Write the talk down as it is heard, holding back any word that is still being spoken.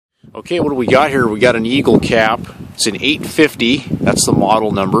Okay, what do we got here? We got an Eagle cap. It's an 850. That's the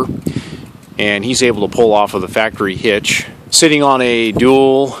model number. And he's able to pull off of the factory hitch. Sitting on a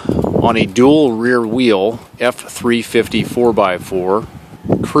dual rear wheel F350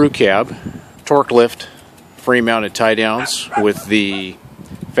 4x4 crew cab, torque lift, frame mounted tie downs with the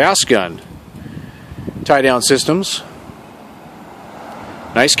fast gun tie down systems.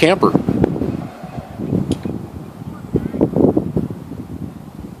 Nice camper.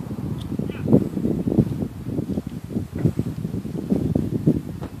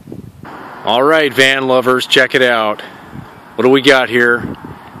 All right, van lovers, check it out. What do we got here?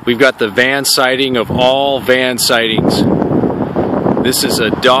 We've got the van sighting of all van sightings. This is a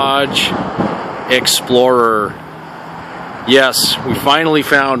Dodge Explorer. Yes, we finally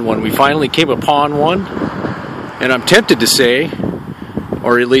found one. We finally came upon one. And I'm tempted to say,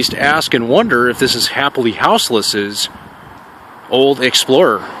 or at least ask and wonder, if this is Happily Houseless's old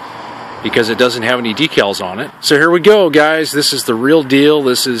Explorer, because it doesn't have any decals on it. So here we go, guys. This is the real deal.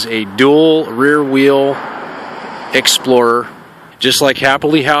 This is a dual rear wheel Explorer, just like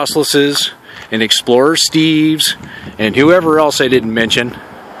Happily Houseless's and Explorer Steve's and whoever else I didn't mention.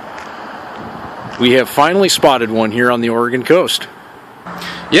 We have finally spotted one here on the Oregon coast.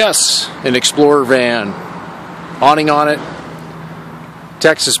 Yes, an Explorer van. Awning on it,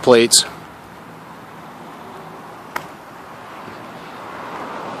 Texas plates.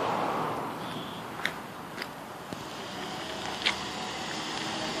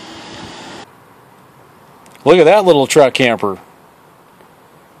 Look at that little truck camper.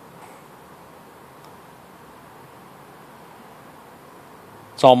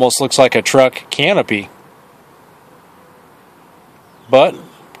 It almost looks like a truck canopy. But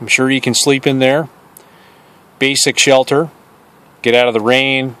I'm sure you can sleep in there. Basic shelter. Get out of the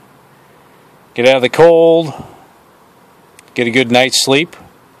rain. Get out of the cold. Get a good night's sleep.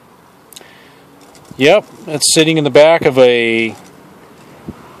 Yep, it's sitting in the back of a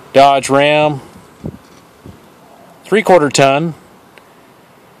Dodge Ram. 3/4 ton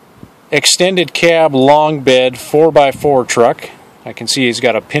extended cab long bed 4x4 truck. I can see he's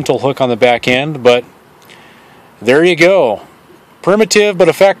got a pintle hook on the back end, but there you go. Primitive but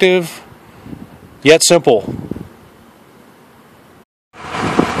effective, yet simple.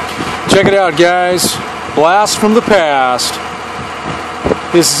 Check it out, guys. Blast from the past.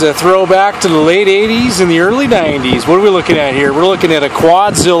 This is a throwback to the late 80s and the early 90s. What are we looking at here? We're looking at a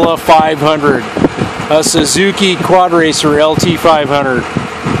Quadzilla 500. A Suzuki Quad Racer LT 500.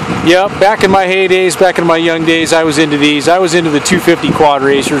 Yep, back in my heydays, back in my young days, I was into these. I was into the 250 Quad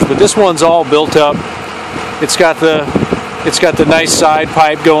Racers, but this one's all built up. It's got the nice side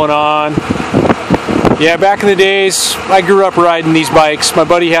pipe going on. Yeah, back in the days, I grew up riding these bikes. My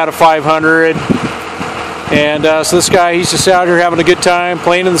buddy had a 500, and so this guy, he's just out here having a good time,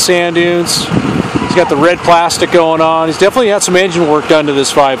 playing in the sand dunes. He's got the red plastic going on. He's definitely had some engine work done to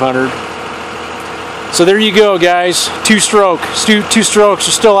this 500. So there you go, guys. Two-stroke. Two-strokes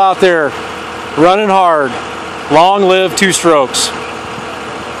are still out there, running hard. Long live two-strokes.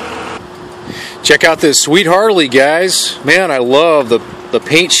 Check out this sweet Harley, guys. Man, I love the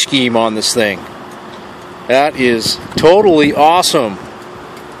paint scheme on this thing. That is totally awesome.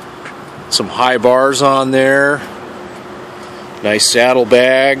 Some high bars on there. Nice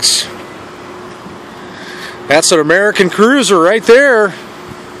saddlebags. That's an American Cruiser right there.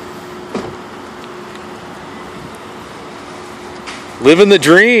 Living the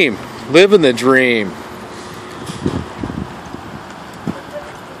dream. Living the dream.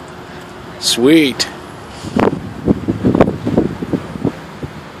 Sweet.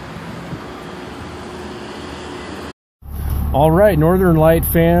 All right, Northern Light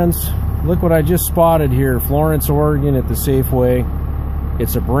fans, look what I just spotted here. Florence, Oregon at the Safeway.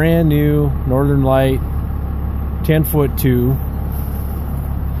 It's a brand new Northern Light 10'2"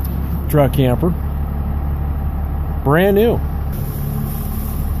 truck camper. Brand new.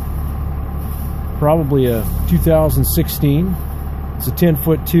 Probably a 2016. It's a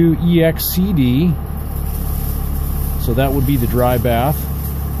 10'2" EXCD. So that would be the dry bath.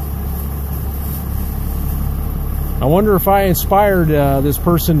 I wonder if I inspired this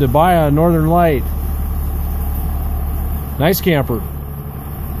person to buy a Northern Light. Nice camper.